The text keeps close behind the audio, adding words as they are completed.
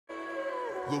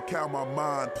Look how my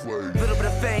mind plays. Little bit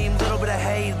of fame, little bit of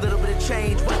hate, little bit of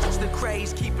change. Watch the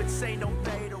craze, keep it sane, don't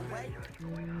fade away.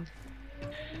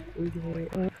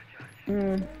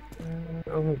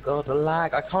 Oh god, the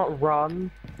lag. I can't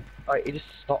run. Like, it just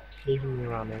stops even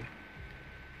running.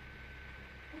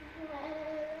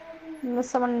 There's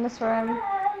someone in this room.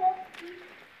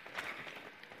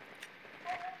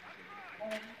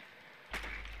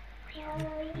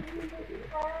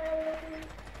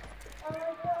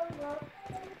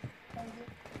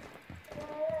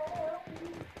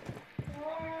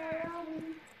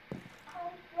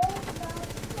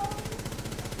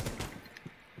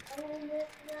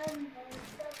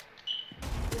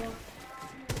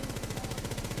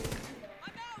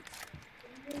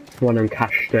 One on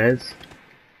cash stairs.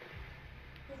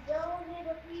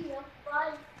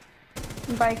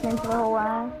 I'm breaking into the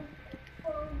hallway.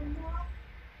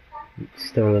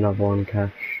 Still another one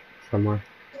cash somewhere.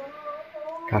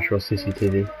 Cash or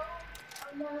CCTV.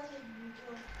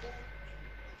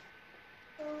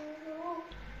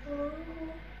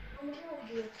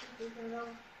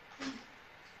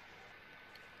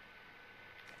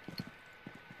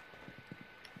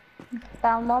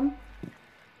 Down one.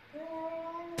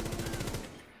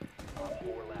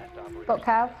 Got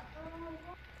Cav.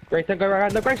 Grace, don't go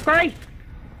around the Grace!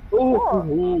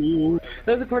 Ooh,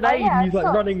 there's a grenade and he's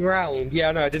like running around.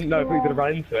 Yeah, no, I didn't know if we were gonna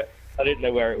run into it. I didn't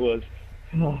know where it was.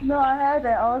 No, I heard it.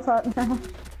 I was like,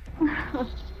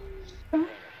 no.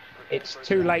 It's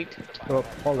too late to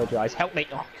apologise. Help me!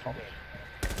 Oh, God.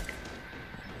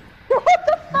 What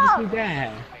the fuck? Is he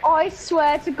there? I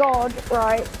swear to God,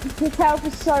 right? His health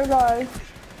is so low.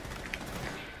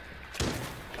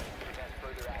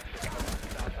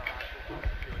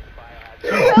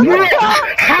 What?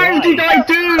 How did I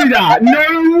do that?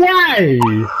 No way!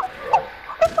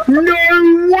 No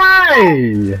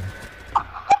way!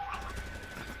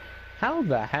 How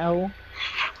the hell?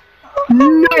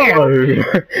 No!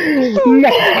 No!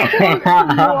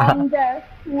 One death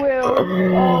will.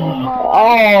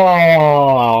 Oh!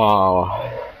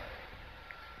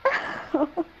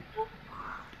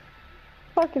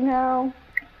 Fucking hell.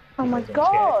 Oh my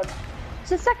God. It's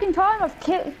the second time I've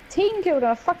team killed in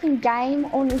a fucking game,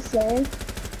 honestly.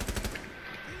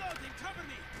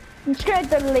 I'm just gonna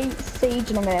delete Siege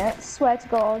in a minute, swear to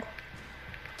God.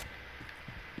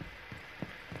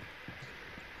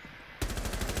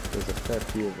 There's a fair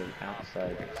few of them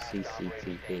outside of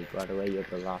CCTV. By the way, you're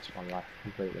the last one left,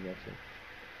 completely missing.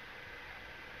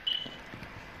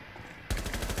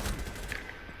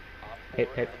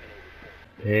 Hit.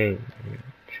 Hey,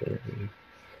 actually.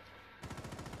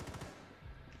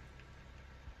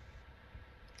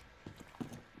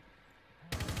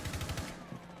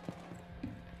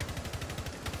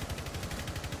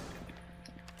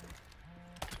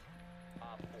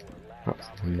 That's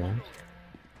nice.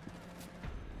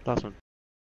 Last one.